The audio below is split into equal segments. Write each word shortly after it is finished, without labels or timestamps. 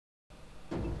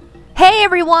Hey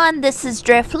everyone, this is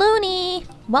Driflooney.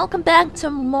 Welcome back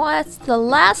to what's the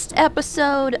last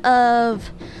episode of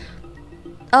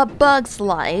A Bug's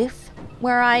Life,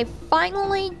 where I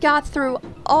finally got through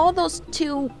all those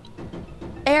two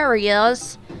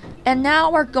areas, and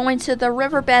now we're going to the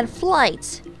riverbed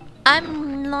flight.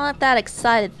 I'm not that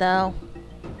excited though.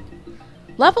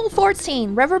 Level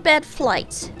 14, Riverbed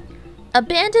Flight.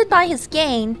 Abandoned by his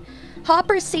gang,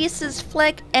 Hopper seizes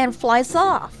Flick and flies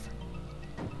off.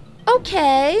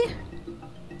 Okay.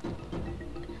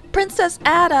 Princess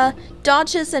Ada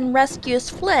dodges and rescues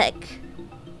Flick.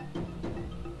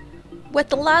 With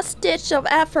the last ditch of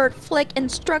effort, Flick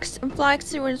instructs and flies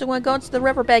to go to the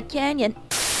riverbed canyon.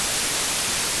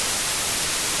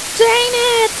 Dang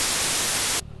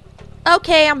it!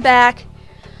 Okay, I'm back.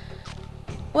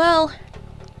 Well,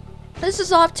 this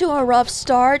is off to a rough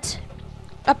start.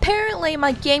 Apparently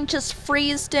my game just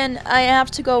freezed and I have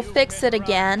to go fix it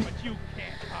again.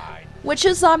 Which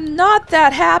is I'm not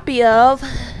that happy of,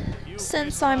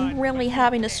 since I'm really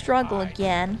having to struggle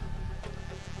again.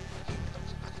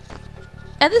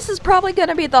 And this is probably going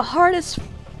to be the hardest,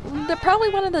 probably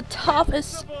one of the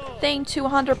toughest thing to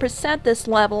 100% this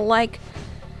level. Like,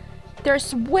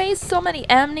 there's way so many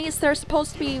enemies, there's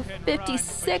supposed to be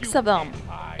 56 of them.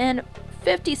 And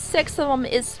 56 of them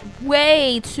is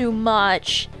way too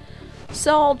much.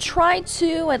 So I'll try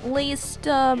to at least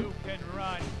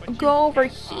go over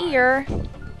here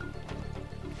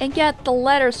and get the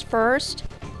letters first,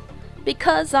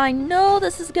 because I know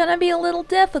this is gonna be a little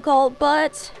difficult,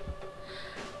 but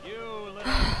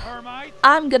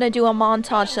I'm gonna do a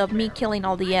montage of me killing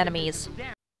all the enemies.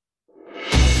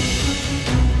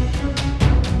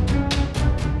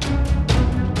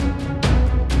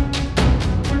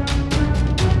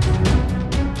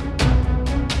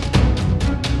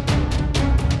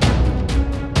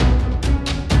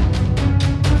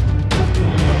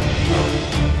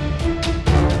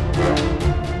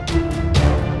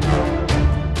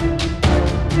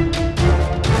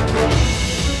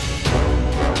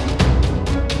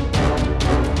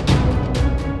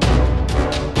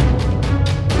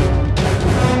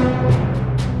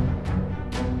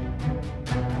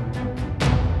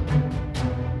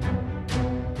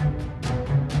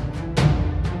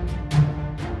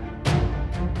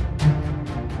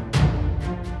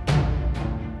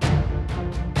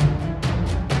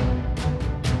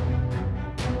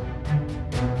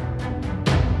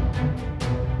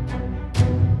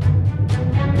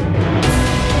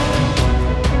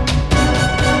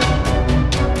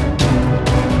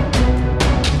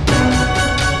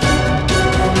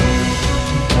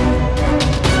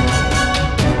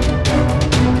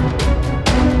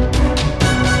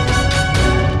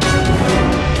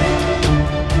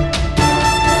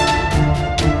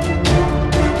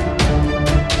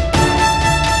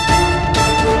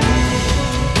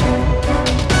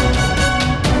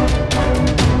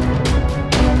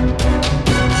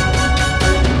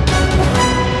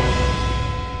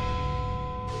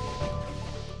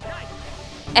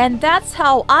 And that's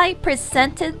how I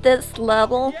presented this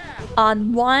level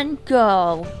on one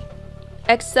go.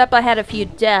 Except I had a few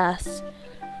deaths.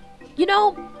 You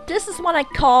know, this is what I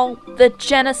call the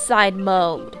genocide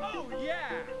mode.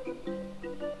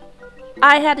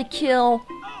 I had to kill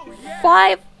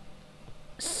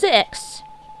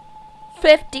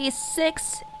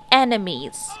 56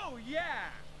 enemies.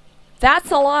 That's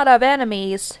a lot of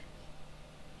enemies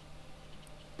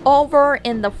over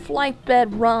in the flight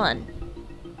bed run.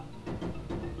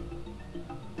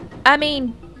 I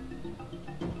mean,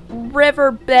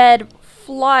 riverbed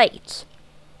flight.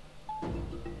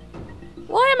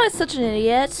 Why am I such an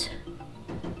idiot?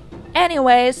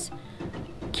 Anyways,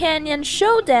 Canyon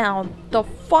Showdown, the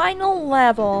final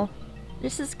level.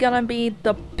 This is gonna be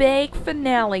the big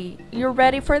finale. You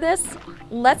ready for this?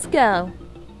 Let's go.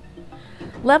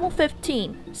 Level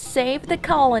 15, Save the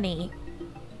Colony.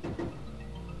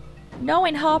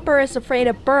 Knowing Hopper is afraid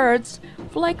of birds,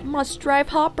 Flick must drive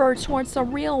Hopper towards a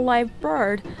real live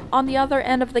bird on the other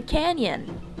end of the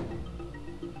canyon.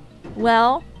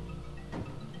 Well,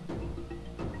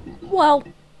 what?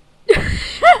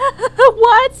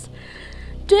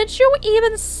 Did you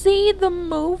even see the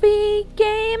movie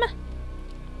game?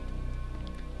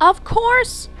 Of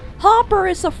course, Hopper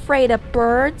is afraid of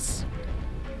birds.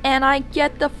 And I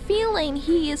get the feeling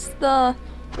he is the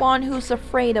one who's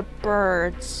afraid of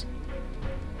birds.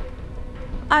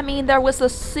 I mean, there was a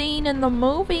scene in the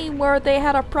movie where they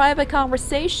had a private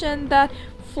conversation that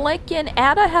Flick and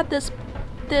Ada had this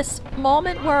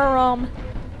moment where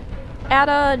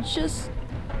Ada just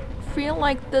feel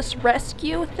like this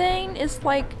rescue thing is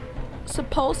like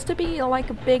supposed to be like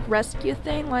a big rescue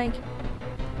thing, like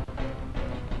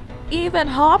even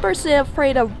Hopper's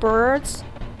afraid of birds.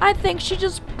 I think she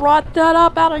just brought that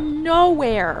up out of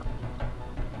nowhere.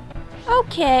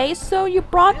 Okay, so you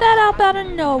brought that up out of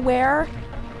nowhere.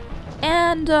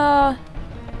 And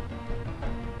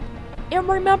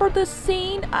remember the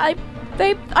scene? I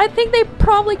think they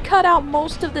probably cut out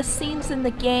most of the scenes in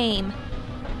the game.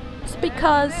 It's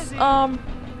because,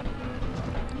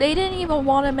 they didn't even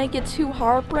want to make it too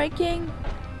heartbreaking.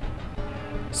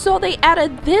 So they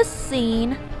added this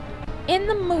scene in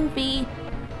the movie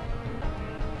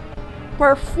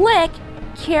where Flick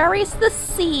carries the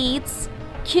seeds,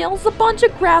 kills a bunch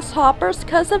of grasshoppers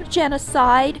because of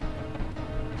genocide,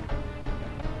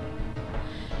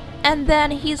 and then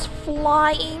he's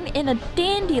flying in a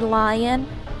dandelion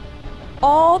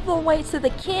all the way to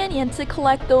the canyon to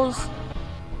collect those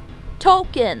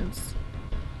tokens.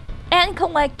 And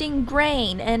collecting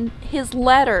grain and his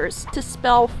letters to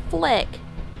spell Flick.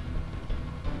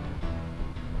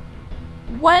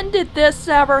 When did this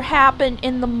ever happen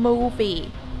in the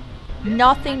movie?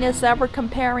 Nothing is ever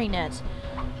comparing it.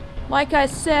 Like I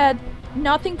said,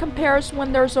 nothing compares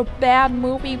when there's a bad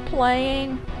movie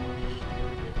playing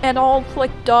and all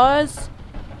Flick does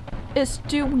is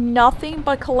do nothing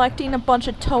but collecting a bunch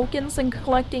of tokens and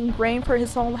collecting grain for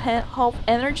his own health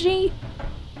energy.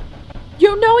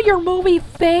 You know your movie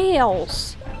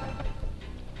fails!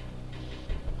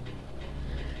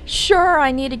 Sure,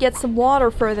 I need to get some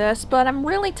water for this, but I'm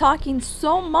really talking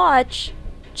so much.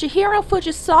 Chihiro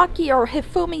Fujisaki or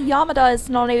Hifumi Yamada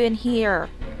is not even here.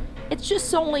 It's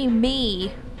just only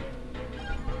me.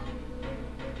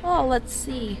 Oh, let's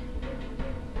see.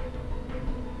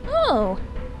 Oh!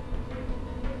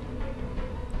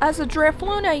 As a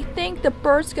Driflooney, I think the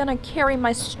bird's gonna carry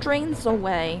my strings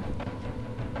away.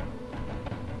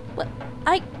 But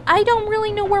I don't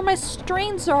really know where my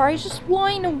strings are. I'm just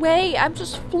flying away. I'm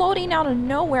just floating out of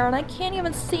nowhere and I can't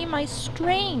even see my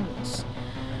strings.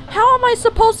 How am I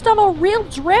supposed to have a real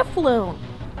Drifloon?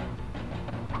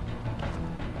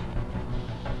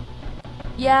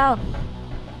 Yeah.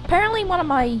 Apparently one of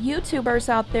my YouTubers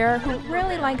out there who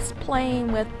really likes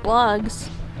playing with bugs.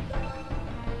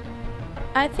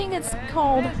 I think it's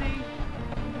called...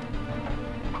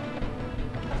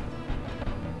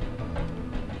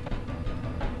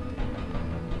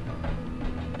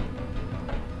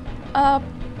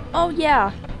 oh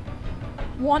yeah.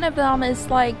 One of them is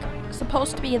like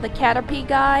supposed to be the Caterpie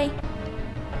guy.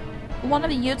 One of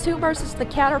the YouTubers is the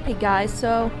Caterpie guy,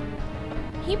 so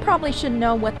he probably should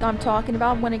know what I'm talking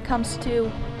about when it comes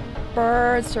to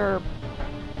birds or...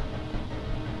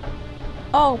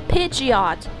 Oh,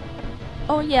 Pidgeot.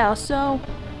 Oh yeah, so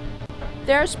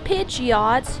there's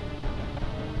Pidgeot.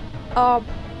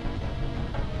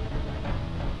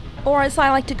 Or as I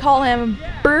like to call him,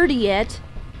 Birdiot.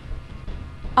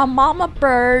 A mama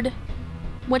bird,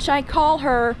 which I call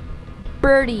her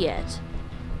Birdiot.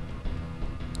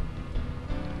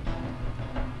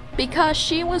 Because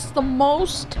she was the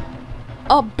most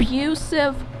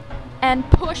abusive and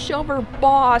pushover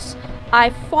boss I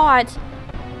fought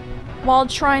while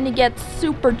trying to get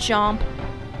Super Jump.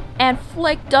 And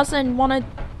Flick doesn't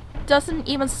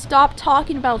even stop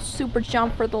talking about Super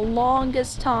Jump for the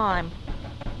longest time.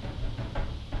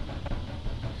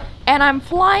 And I'm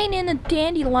flying in a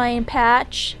dandelion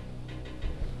patch,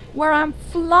 where I'm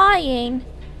flying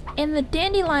in the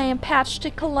dandelion patch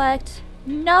to collect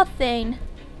nothing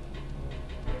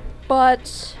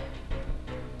but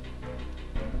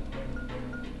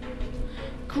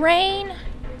grain,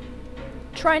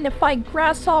 trying to fight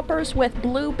grasshoppers with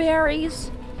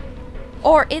blueberries,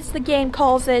 or as the game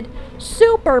calls it,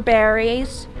 super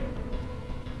berries,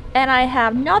 and I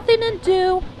have nothing to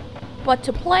do but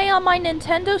to play on my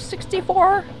Nintendo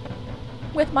 64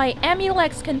 with my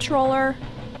Emulex controller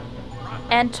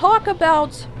and talk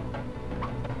about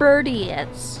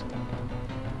Birdiots.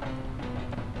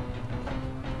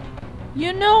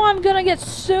 You know I'm gonna get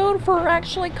sued for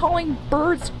actually calling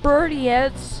birds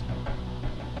Birdiots.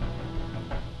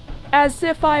 As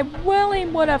if I really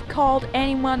would have called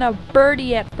anyone a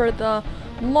Birdiot for the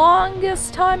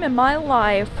longest time in my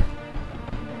life.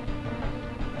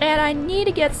 And I need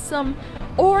to get some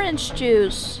orange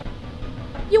juice.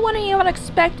 You wouldn't even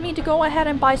expect me to go ahead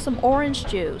and buy some orange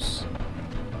juice.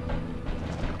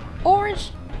 Orange...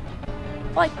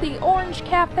 like the Orange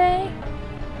Cafe?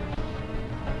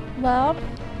 Well,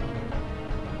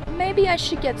 maybe I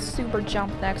should get Super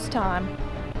Jump next time.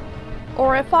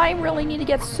 Or if I really need to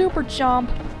get Super Jump,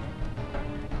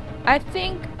 I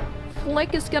think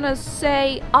Flick is gonna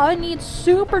say, I need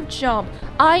Super Jump.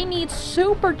 I need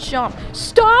Super Jump.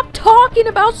 Stop talking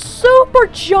about Super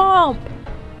Jump.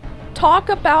 Talk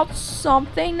about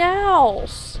something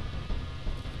else.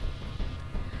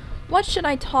 What should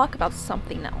I talk about?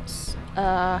 Something else.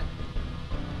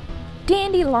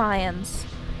 Dandelions.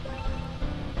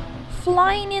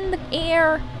 Flying in the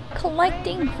air,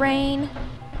 collecting grain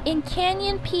in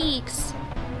canyon peaks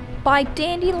by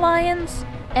dandelions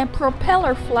and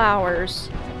propeller flowers.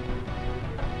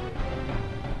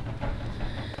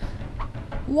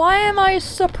 Why am I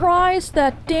surprised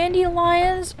that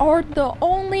dandelions are the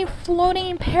only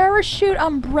floating parachute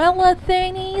umbrella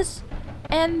thingies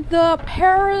and the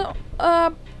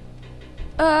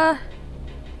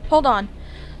hold on.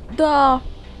 The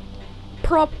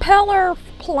propeller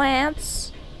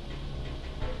plants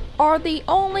are the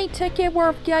only ticket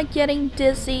worth getting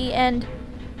dizzy, and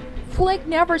Flick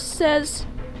never says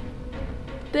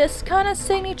this kind of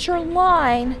signature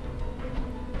line.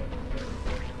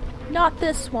 Not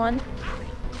this one,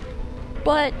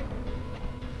 but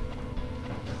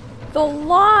the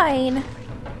line.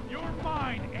 You're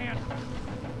mine, Ant.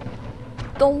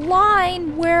 The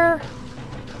line where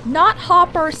not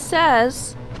Hopper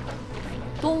says,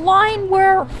 the line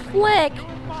where Flick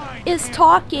is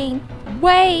talking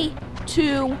way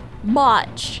too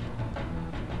much.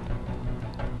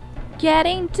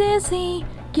 Getting dizzy,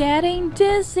 getting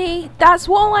dizzy. That's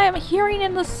all I'm hearing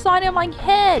in the side of my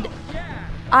head.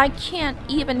 I can't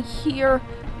even hear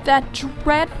that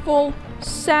dreadful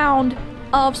sound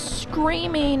of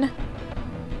screaming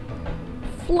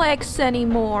Flicks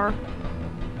anymore.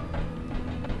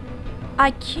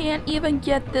 I can't even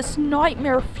get this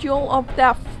nightmare fuel of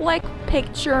that Flick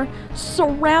picture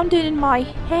surrounded in my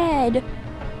head.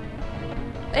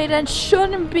 And it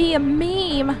shouldn't be a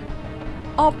meme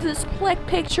of this Flick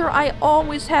picture I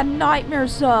always had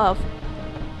nightmares of.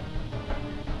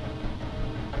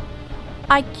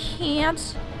 I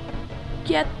can't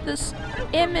get this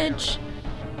image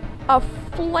of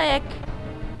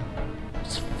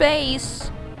Flick's face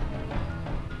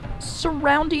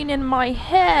surrounding in my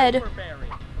head,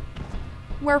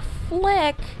 where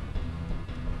Flick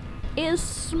is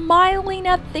smiling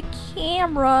at the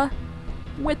camera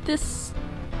with this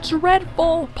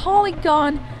dreadful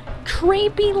polygon,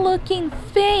 creepy looking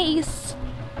face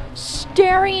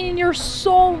staring in your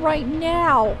soul right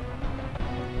now.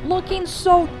 Looking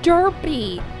so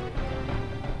derpy.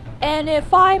 And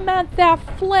if I meant that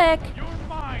Flick...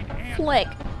 Flick.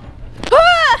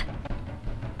 Ah!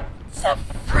 It's a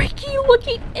freaky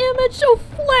looking image of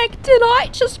Flick. Did I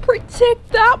just predict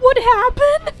that would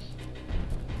happen?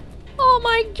 Oh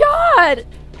my god!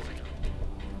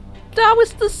 That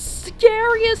was the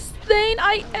scariest thing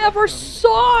I ever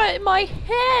saw in my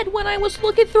head when I was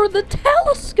looking through the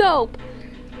telescope.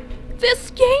 This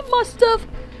game must have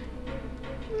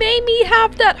made me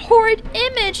have that horrid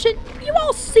image, and you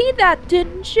all see that,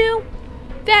 didn't you?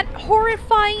 That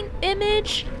horrifying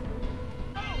image?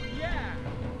 Oh, yeah.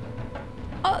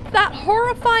 That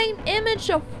horrifying image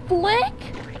of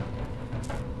Flick?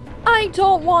 I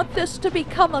don't want this to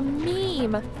become a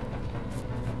meme.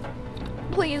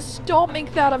 Please, don't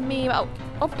make that a meme.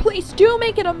 Oh, please, do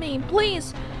make it a meme.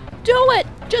 Please, do it.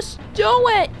 Just do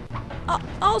it.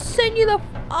 I'll send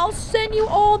you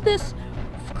all this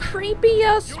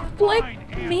creepy-ass Flick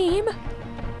meme.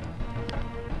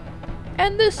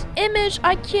 And this image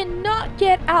I cannot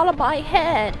get out of my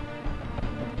head.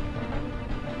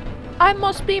 I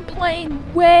must be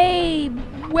playing way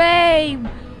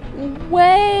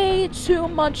too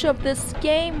much of this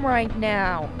game right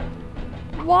now.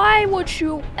 Why would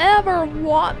you ever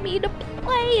want me to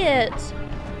play it?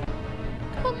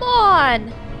 Come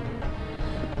on.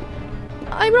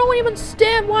 I don't even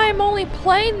understand why I'm only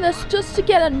playing this just to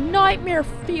get a nightmare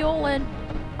feel, and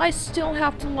I still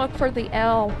have to look for the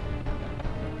L.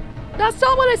 That's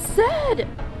not what I said!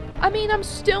 I mean, I'm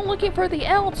still looking for the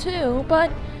L too,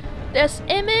 but this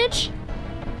image,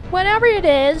 whatever it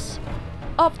is,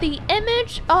 of the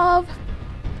image of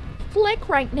Flick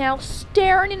right now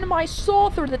staring into my soul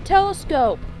through the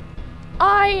telescope.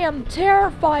 I am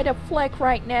terrified of Flick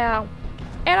right now.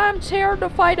 And I'm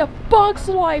terrified of Bugs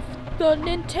Life, the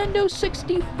Nintendo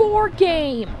 64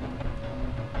 game.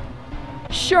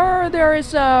 Sure, there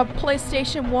is a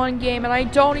PlayStation 1 game and I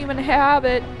don't even have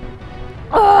it.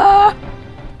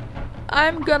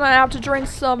 I'm gonna have to drink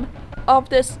some of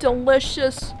this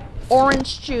delicious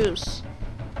orange juice.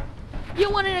 You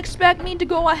wouldn't expect me to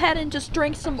go ahead and just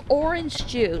drink some orange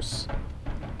juice.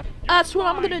 That's what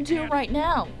I'm gonna do right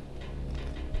now.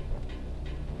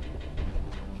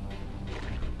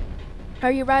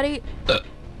 Are you ready?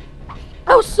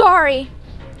 Oh, sorry.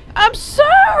 I'm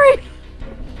sorry!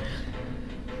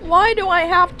 Why do I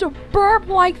have to burp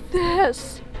like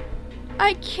this?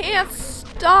 I can't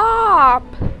stop.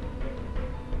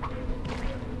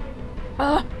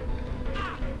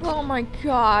 Oh my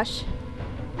gosh.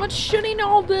 What's shooting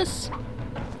all this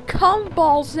cum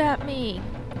balls at me?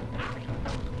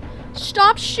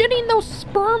 Stop shooting those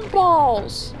sperm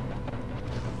balls!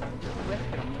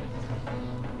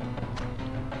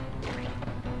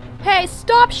 Hey,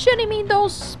 stop shooting me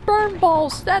those sperm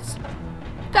balls! That's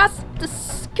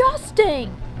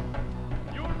disgusting!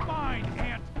 You're mine,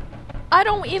 Ant. I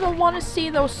don't even want to see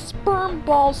those sperm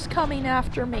balls coming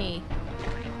after me.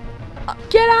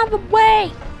 Get out of the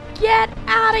way! Get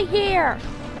out of here!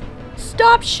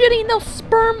 Stop shooting those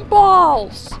sperm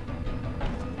balls!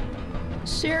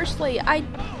 Seriously,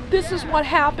 this is what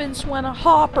happens when a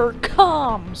hopper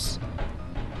comes.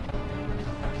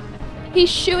 He's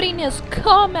shooting his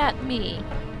cum at me.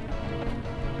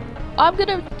 I'm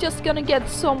just gonna get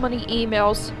so many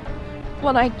emails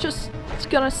when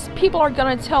people are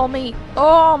gonna tell me,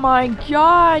 oh my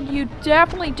god, you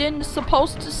definitely didn't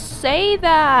supposed to say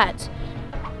that.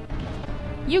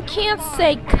 You can't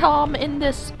say cum in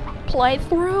this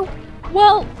playthrough.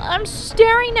 Well, I'm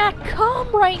staring at cum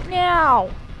right now.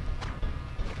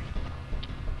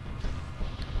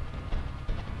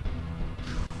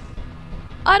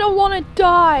 I don't want to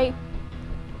die.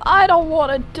 I don't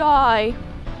want to die.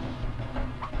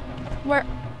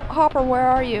 Hopper, where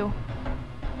are you?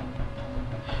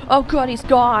 Oh god, he's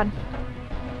gone.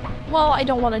 Well, I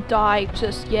don't want to die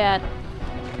just yet.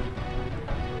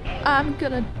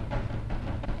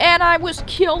 And I was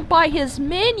killed by his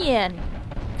minion.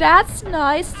 That's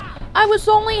nice. I was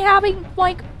only having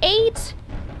like 8.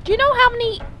 Do you know how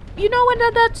many? You know what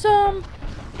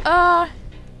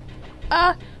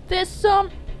this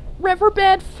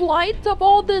riverbed flight of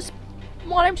all this,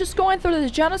 when I'm just going through the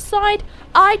genocide,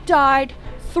 I died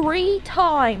 3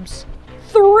 times.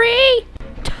 3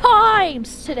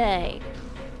 times today.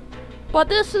 But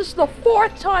this is the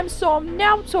 4th time, so I'm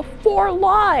now to 4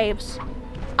 lives.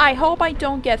 I hope I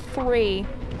don't get 3.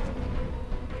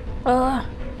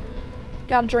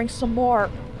 Gotta drink some more.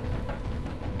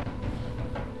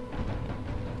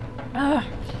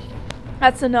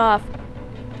 That's enough.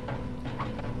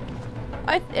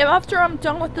 After I'm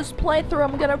done with this playthrough,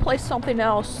 I'm gonna play something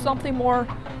else. Something more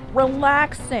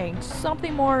relaxing.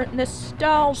 Something more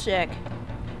nostalgic.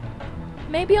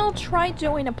 Maybe I'll try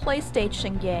doing a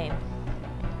PlayStation game.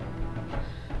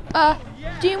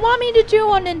 Do you want me to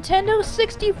do a Nintendo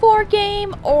 64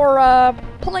 game or a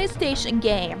PlayStation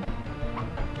game?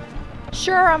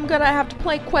 Sure, I'm gonna have to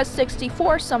play Quest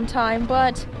 64 sometime,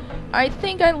 but I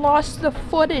think I lost the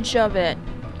footage of it.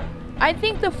 I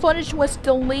think the footage was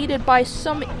deleted by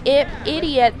some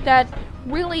idiot that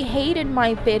really hated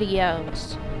my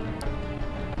videos.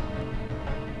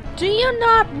 Do you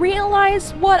not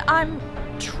realize what I'm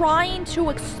trying to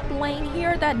explain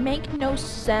here that make no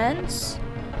sense?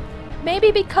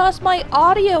 Maybe because my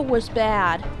audio was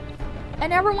bad.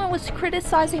 And everyone was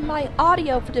criticizing my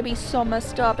audio to be so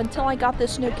messed up until I got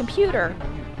this new computer.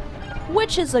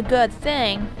 Which is a good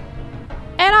thing.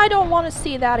 And I don't want to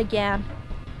see that again.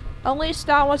 At least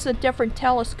that was a different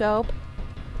telescope.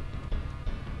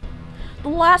 The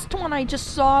last one I just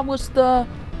saw was the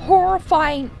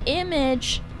horrifying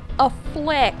image of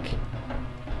Flick.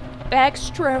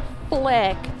 Extra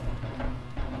Flick.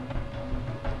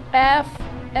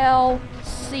 FLCC.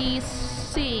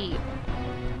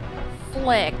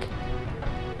 Flick.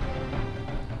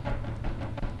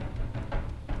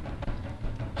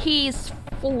 He's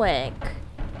Flick.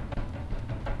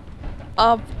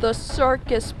 Of the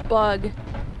circus bug.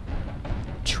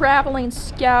 Traveling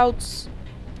scouts.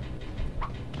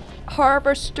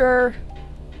 Harvester.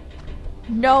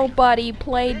 Nobody,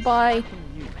 played by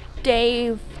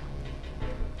Dave.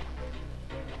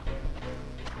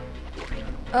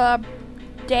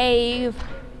 Dave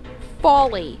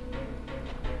Foley.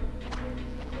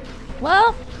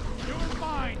 Well,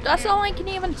 that's all I can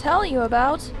even tell you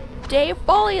about. Dave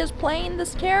Foley is playing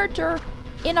this character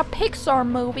in a Pixar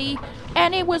movie,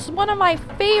 and it was one of my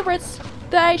favorites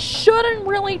that I shouldn't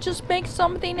really just make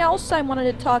something else I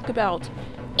wanted to talk about.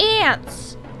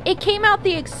 Ants! It came out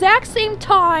the exact same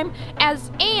time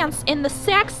as Ants in the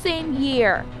exact same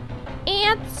year.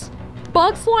 Ants,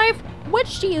 Bugs Life,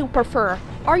 which do you prefer?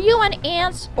 Are you an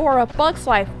Ants or a Bugs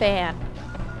Life fan?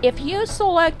 If you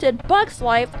selected Bugs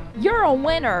Life, you're a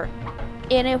winner.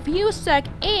 And if you select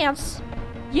Ants,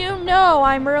 you know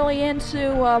I'm really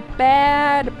into a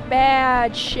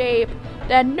bad shape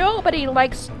that nobody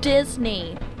likes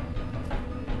Disney.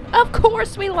 Of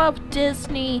course we loved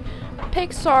Disney,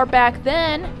 Pixar back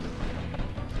then.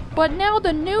 But now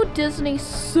the new Disney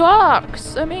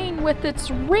sucks. I mean, with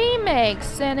its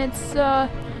remakes and its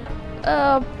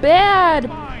bad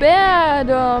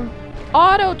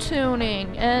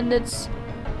auto-tuning and its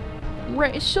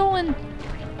racial and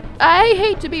I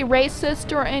hate to be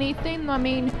racist or anything. I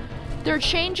mean, they're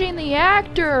changing the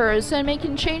actors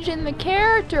and changing the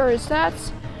characters.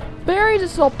 That's very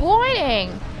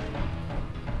disappointing.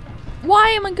 Why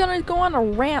am I gonna go on a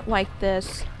rant like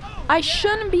this? I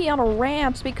shouldn't be on a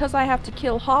rant because I have to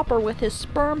kill Hopper with his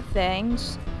sperm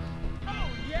things.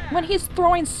 When he's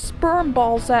throwing sperm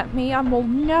balls at me, I will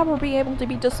never be able to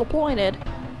be disappointed.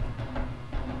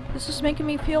 This is making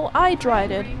me feel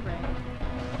hydrated.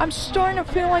 I'm starting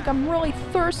to feel like I'm really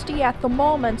thirsty at the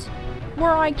moment,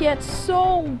 where I get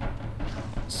so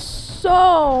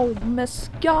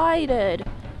misguided,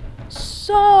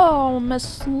 so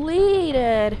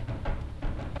misleaded.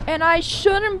 And I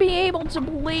shouldn't be able to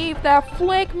believe that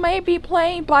Flick may be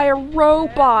played by a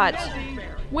robot.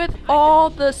 With all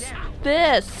this.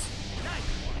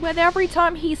 When every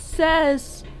time he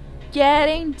says,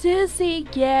 getting dizzy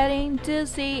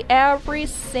every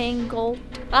single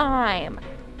time.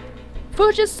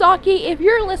 Fujisaki, if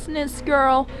you're listening,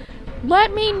 girl,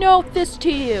 let me note this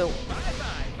to you.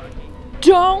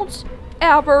 Don't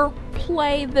ever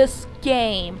play this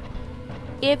game.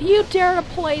 If you dare to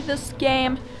play this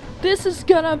game, this is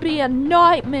gonna be a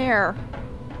nightmare.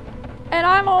 And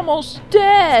I'm almost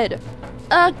dead.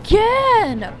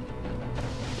 Again!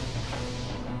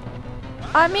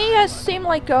 I may seem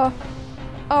like a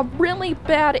really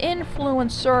bad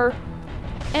influencer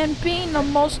and being the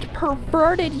most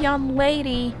perverted young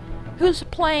lady who's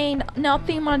playing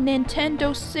nothing but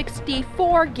Nintendo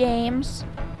 64 games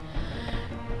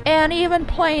and even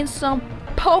playing some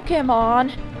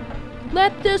Pokemon.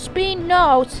 Let this be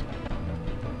note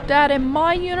that in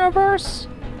my universe,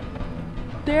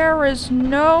 there is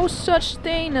no such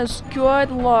thing as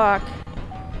good luck.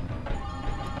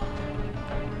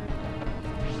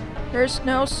 There's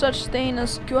no such thing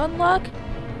as good luck,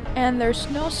 and there's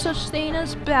no such thing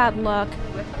as bad luck.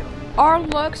 Our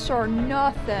lucks are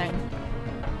nothing.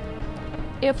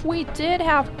 If we did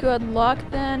have good luck,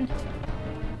 then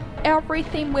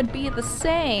everything would be the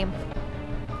same.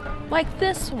 Like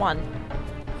this one.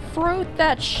 Fruit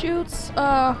that shoots,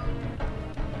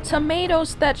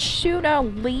 tomatoes that shoot out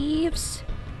leaves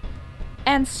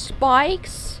and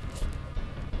spikes.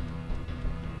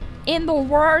 In the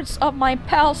words of my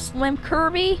pal Slim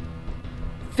Kirby,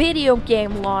 video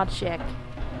game logic.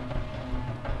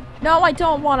 No, I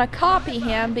don't want to copy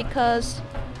him because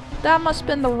that must have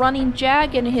been the running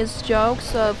jag in his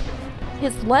jokes of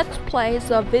his Let's Plays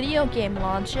of video game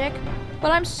logic.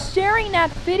 But I'm staring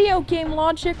at video game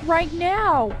logic right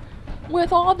now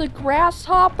with all the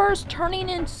grasshoppers turning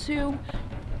into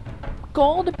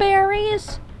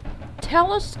goldberries,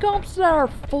 telescopes that are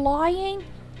flying,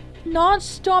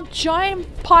 non-stop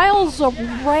giant piles of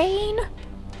rain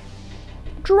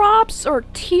drops or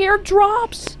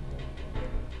teardrops,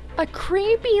 a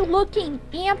creepy looking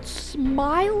ant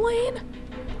smiling,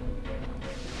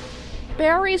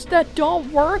 berries that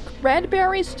don't work, red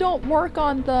berries don't work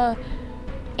on the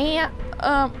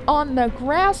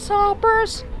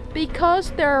grasshoppers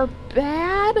because they're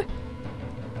bad,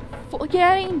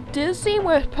 getting dizzy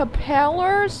with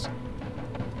propellers.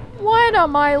 What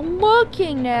am I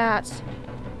looking at?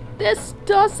 This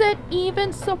doesn't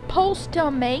even supposed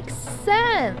to make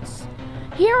sense.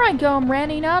 Here I go, I'm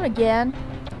ranting out again.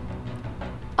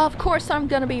 Of course I'm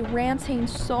gonna be ranting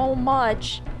so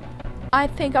much, I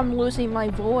think I'm losing my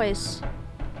voice.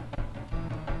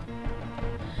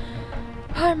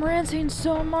 I'm ranting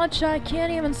so much I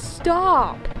can't even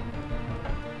stop.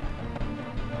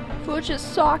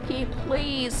 Fujisaki,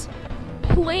 please,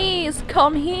 please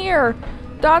come here.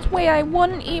 That way I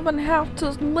wouldn't even have to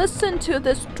listen to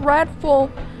this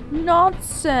dreadful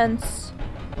nonsense.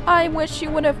 I wish you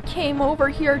would have came over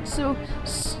here to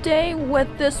stay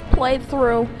with this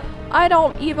playthrough. I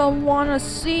don't even want to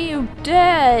see you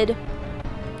dead.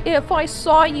 If I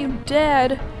saw you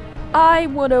dead, I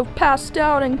would have passed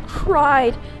out and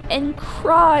cried and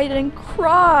cried and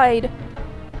cried.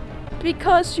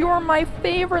 Because you're my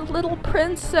favorite little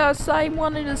princess I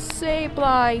wanted to say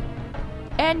bye.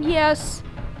 And yes,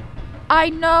 I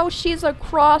know she's a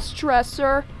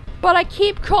cross-dresser, but I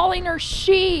keep calling her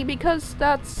she because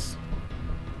that's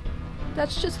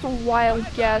just a wild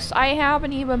guess. I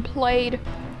haven't even played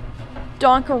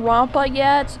Danganronpa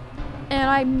yet, and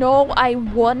I know I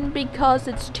wouldn't because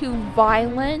it's too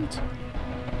violent.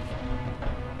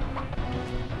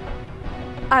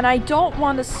 And I don't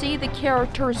want to see the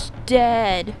characters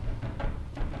dead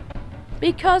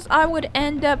because I would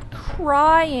end up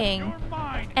crying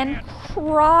and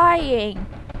crying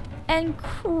and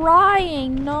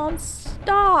crying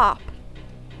non-stop.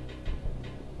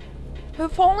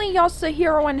 If only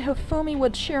Yasuhiro and Hifumi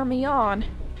would cheer me on.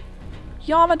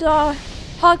 Yamada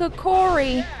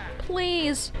Hagakori,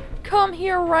 please, come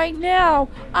here right now.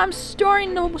 I'm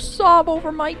starting to sob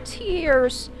over my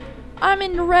tears. I'm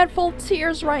in dreadful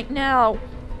tears right now.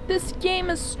 This game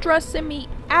is stressing me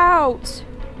out.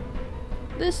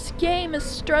 This game is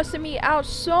stressing me out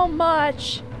so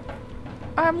much.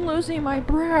 I'm losing my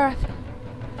breath.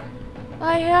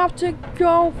 I have to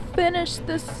go finish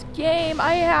this game.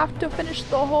 I have to finish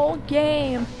the whole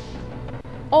game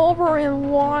over in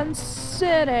one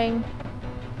sitting.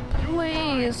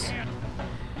 Please.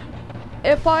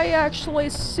 If I actually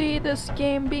see this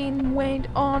game being went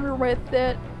on with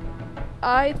it,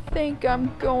 I think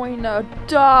I'm going to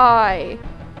die.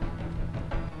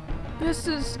 This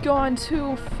has gone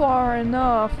too far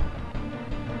enough.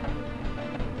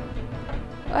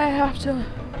 I have to...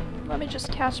 Let me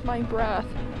just catch my breath.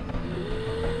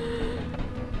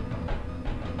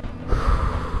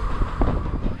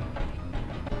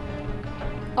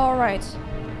 Alright.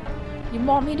 You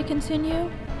want me to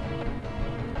continue?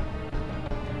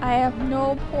 I have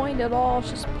no point at all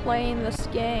just playing this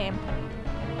game.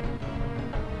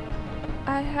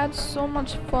 I had so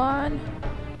much fun.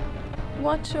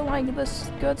 What to like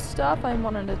this good stuff I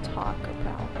wanted to talk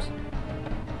about.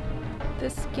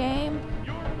 This game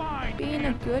being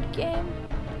a good game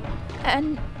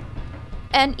and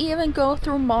even go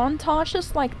through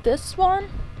montages like this one?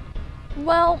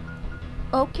 Well,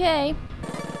 okay.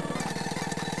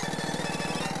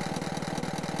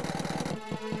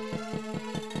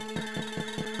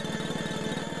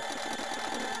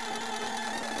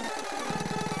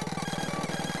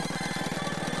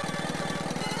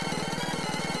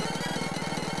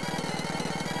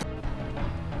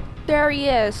 There he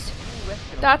is.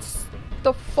 That's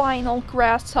the final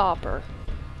grasshopper.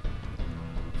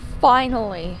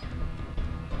 Finally.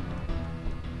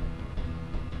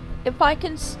 If I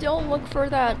can still look for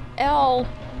that L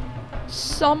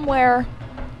somewhere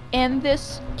in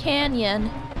this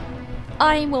canyon,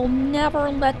 I will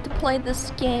never let to play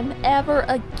this game ever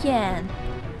again.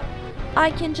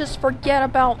 I can just forget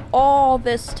about all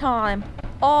this time,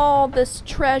 all this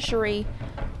treasury,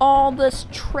 all this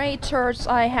traitors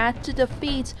I had to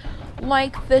defeat,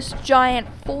 like this giant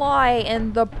fly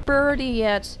and the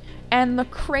birdie-it and the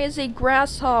crazy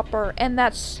grasshopper and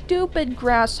that stupid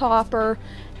grasshopper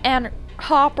and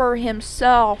Hopper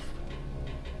himself.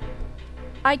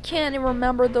 I can't even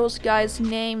remember those guys'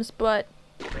 names, but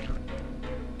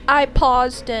I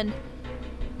paused and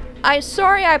I'm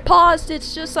sorry I paused.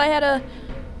 It's just I had a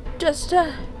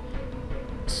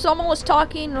someone was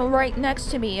talking right next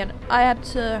to me and I had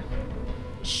to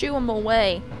shoo him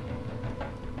away.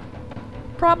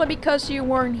 Probably because you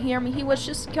weren't hearing me. He was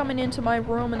just coming into my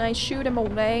room and I shooed him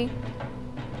away.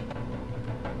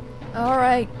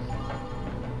 Alright.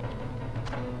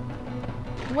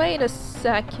 Wait a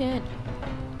second.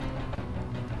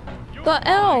 The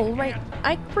L, right?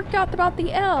 I forgot about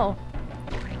the L.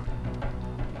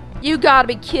 You gotta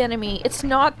be kidding me. It's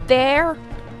not there?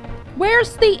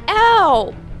 Where's the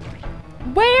L?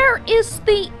 Where is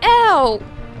the L?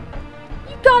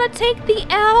 You gotta take the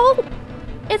L?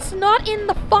 It's not in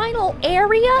the final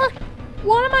area?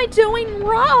 What am I doing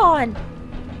wrong?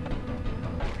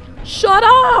 Shut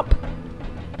up!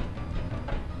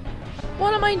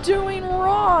 What am I doing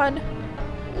wrong?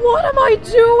 What am I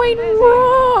doing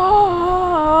wrong?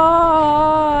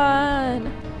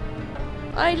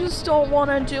 I just don't want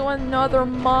to do another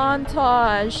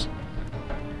montage.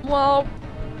 Well,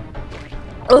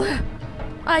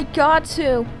 I got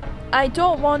to. I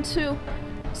don't want to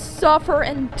suffer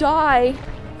and die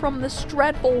from this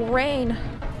dreadful rain.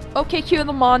 Okay, cue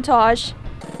the montage.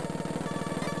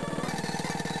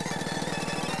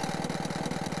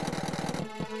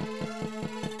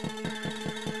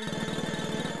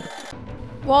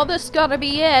 Well, this gotta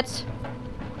be it.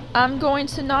 I'm going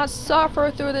to not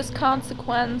suffer through this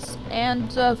consequence,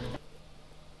 and, You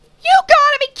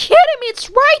gotta be kidding me! It's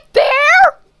right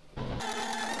there!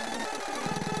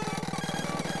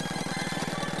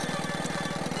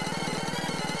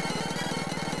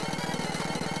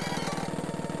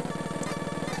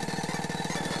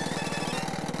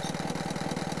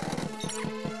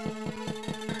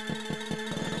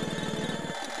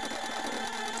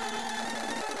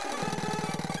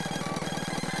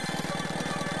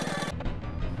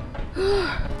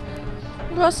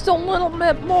 Just a little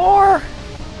bit more.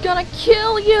 Gonna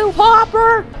kill you,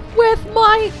 Hopper, with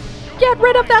my... Get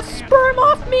rid of that sperm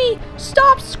off me!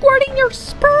 Stop squirting your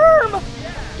sperm!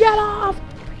 Get off!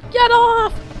 Get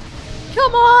off!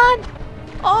 Come on!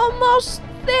 Almost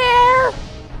there!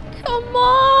 Come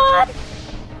on!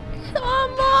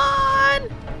 Come on!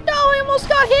 No, I almost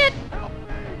got hit! Help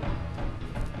me!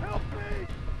 Help me!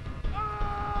 Ah!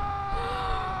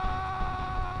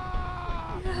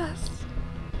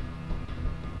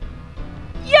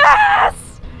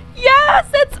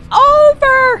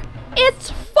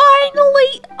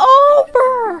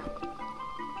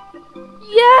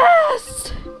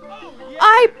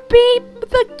 beat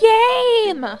the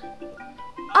game!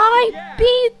 I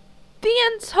beat the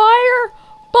entire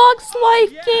Bugs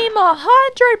Life game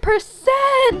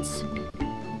 100%!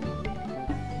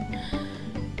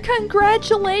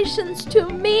 Congratulations to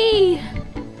me!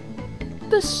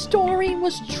 The story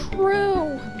was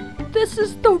true. This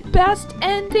is the best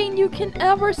ending you can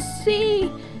ever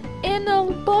see in a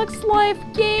Bugs Life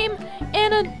game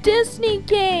and a Disney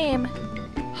game.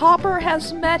 Hopper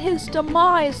has met his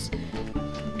demise,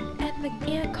 and the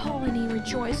ant colony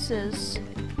rejoices.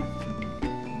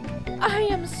 I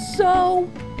am so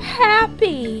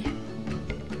happy.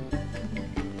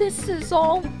 This is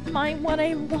all what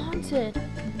I wanted.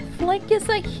 Flick is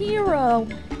a hero,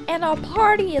 and a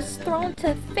party is thrown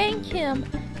to thank him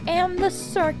and the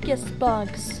circus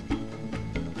bugs.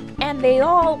 And they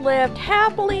all lived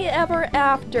happily ever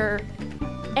after,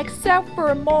 except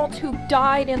for Molt, who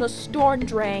died in a storm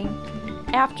drain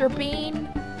after being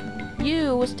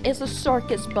used as a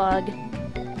circus bug.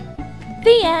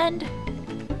 The end.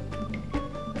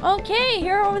 Okay,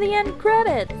 here are the end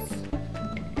credits.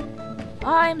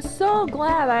 I'm so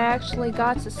glad I actually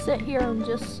got to sit here and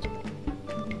just...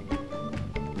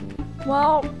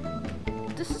 Well,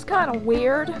 this is kind of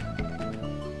weird.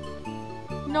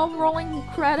 No rolling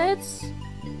credits.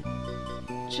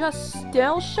 Just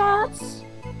still shots.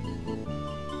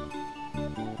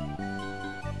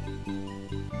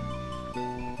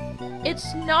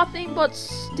 It's nothing but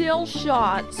still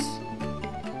shots.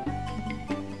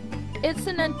 It's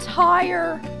an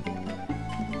entire...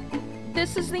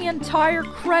 This is the entire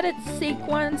credit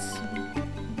sequence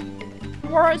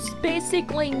where it's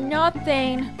basically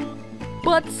nothing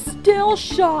but still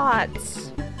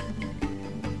shots.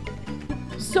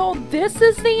 So this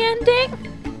is the ending?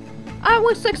 I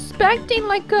was expecting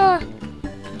like a,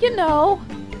 you know,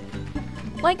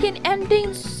 like an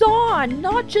ending song,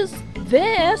 not just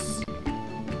this.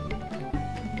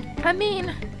 I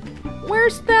mean,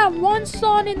 where's that one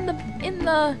song in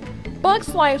the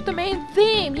Bugs Life, the main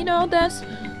theme, you know, that's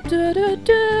it's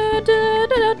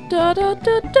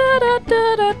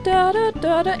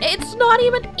not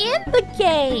even in the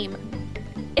game.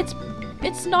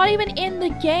 It's not even in the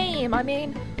game. I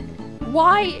mean,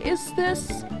 why is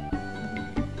this?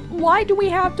 Why do we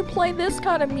have to play this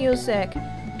kind of music?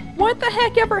 What the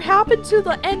heck ever happened to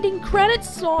the ending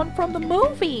credits song from the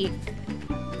movie?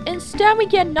 Instead, we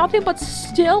get nothing but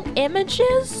still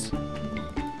images?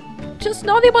 Just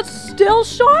nothing but still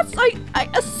shots?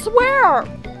 I swear!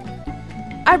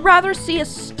 I'd rather see a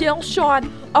still shot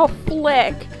of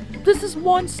Flick. This is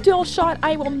one still shot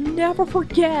I will never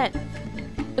forget.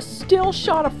 A still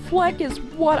shot of Flick is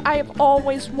what I have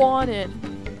always wanted.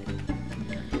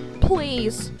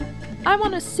 Please, I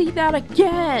want to see that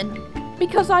again.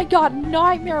 Because I got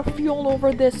nightmare fuel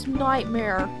over this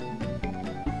nightmare.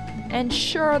 And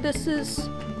sure, this is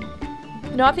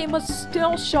nothing but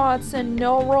still shots and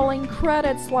no rolling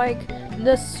credits like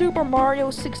the Super Mario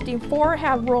 64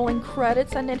 had rolling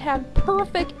credits and it had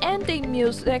perfect ending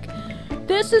music.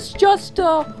 This is just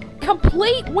a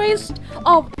complete waste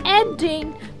of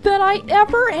ending that I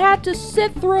ever had to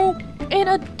sit through in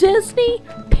a Disney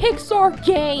Pixar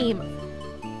game.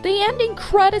 The ending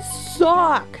credits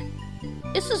suck.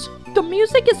 The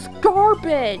music is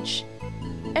garbage.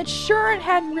 And sure, it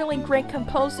had really great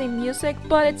composing music,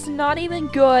 but it's not even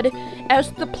good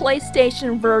as the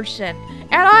PlayStation version.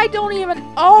 And I don't even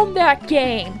own that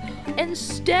game.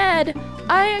 Instead,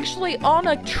 I actually own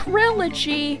a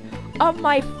trilogy of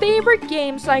my favorite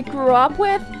games I grew up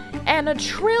with, and a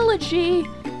trilogy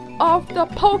of the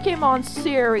Pokemon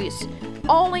series.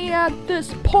 Only at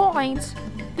this point,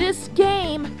 this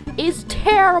game is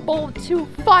terrible to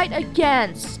fight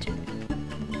against.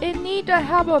 It need to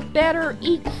have a better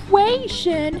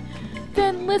equation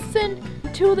than listen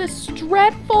to this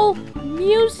dreadful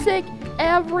music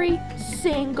every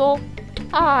single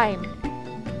time.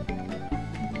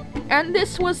 And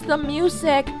this was the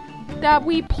music that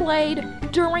we played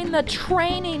during the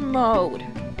training mode.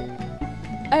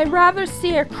 I'd rather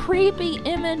see a creepy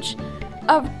image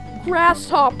of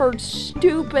Grasshoppers'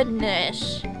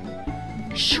 stupidness.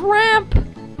 Shrimp!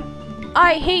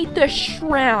 I hate the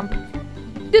shrimp.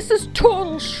 This is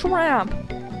total shrimp.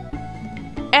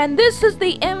 And this is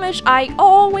the image I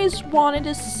always wanted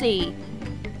to see.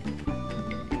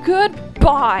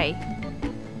 Goodbye.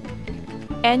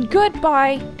 And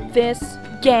goodbye this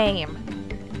game.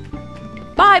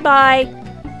 Bye-bye.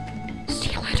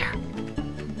 See you later.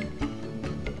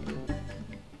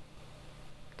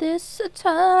 This is a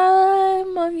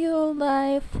time of your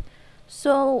life,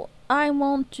 so I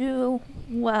won't do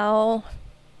well.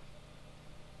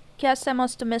 Guess I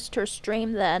must have missed her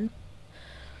stream then.